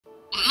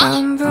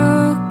I'm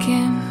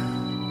broken.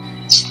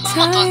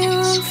 Tell you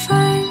I'm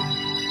fine,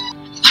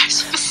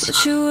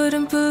 but you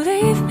wouldn't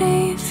believe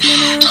me if you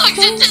knew the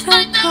things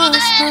that cross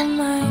my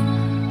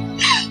mind.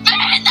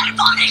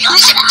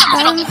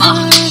 I'm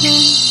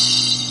hurting,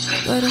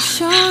 but I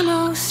sure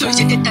know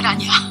sign.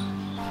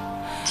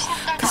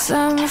 Cause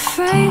I'm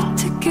afraid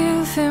to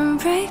give him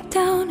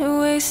breakdown and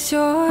waste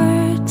your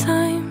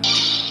time.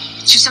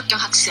 주석경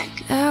학생.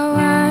 Now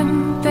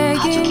I'm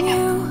begging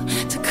you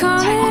to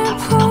come and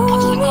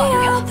pull me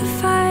out the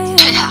fire.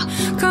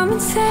 Come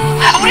and say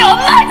우리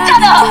엄마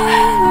했잖아.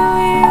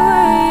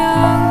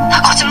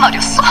 다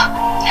거짓말이었어.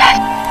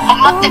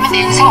 엄마 때문에 내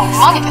인생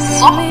엉망이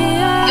됐어.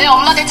 내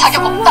엄마 될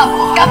자격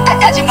없다고.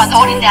 깜짝하지 마. 너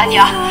어린애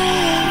아니야.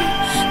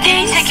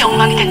 내 인생이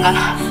엉망이 된 건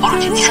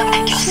오로지 네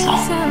선택이었어.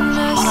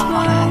 너란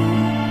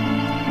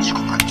말은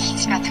죽은 그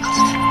기집애한테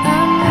가서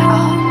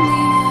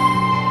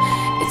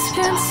It's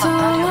been so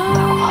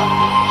long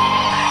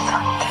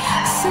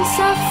since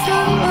I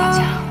felt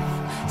love,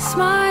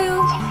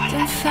 smiled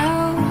and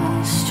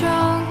felt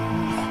strong.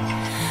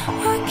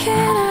 What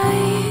can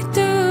I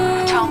do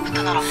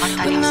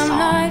when I'm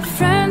not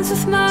friends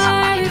with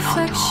my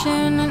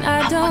reflection and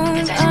I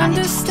don't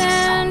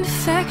understand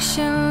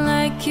affection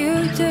like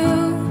you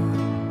do?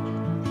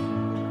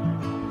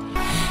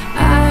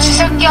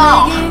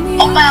 세okkyung,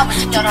 엄마야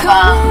문 좀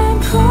열어봐.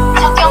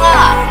 세okkyung아.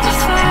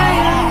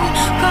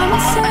 엄마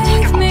자격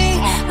없어.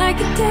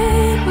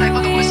 내가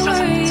너무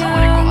싫어서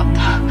미쳐버릴 것 같아.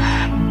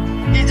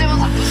 이제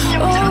와서 또 신경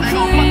쓰고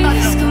내가 엄마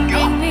딸이라고 웃겨?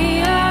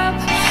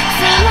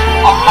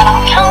 엄마랑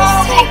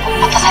평생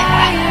붙어 살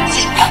거야.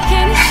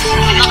 세okkyung.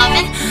 엄마가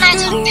맨날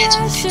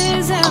정리해주면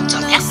되지.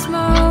 걱정이야?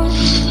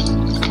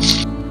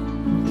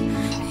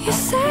 You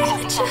say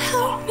that you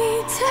help me,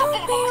 tell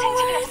me you're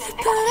worth it,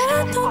 but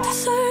I don't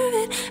deserve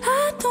it.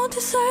 I don't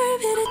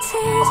deserve it. It's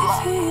easy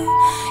for you.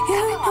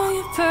 You know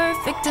you're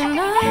perfect and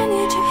I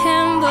need your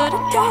hand, but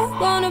I don't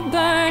wanna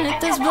burn it.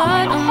 There's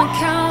blood on the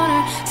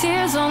counter,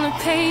 tears on the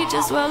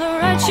pages while I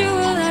write you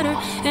a letter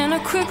and I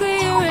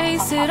quickly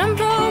erase it. I'm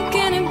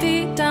broken and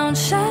beat down,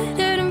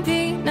 shattered and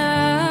beat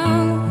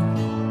now.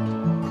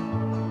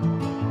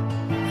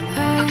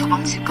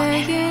 I'm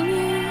begging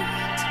you.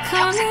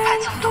 평생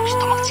반성도 없이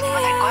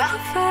도망치기만 할 거야?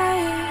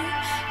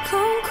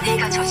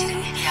 네가 저지른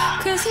일이야.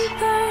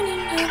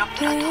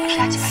 괴롭더라도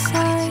피하지 말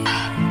거야.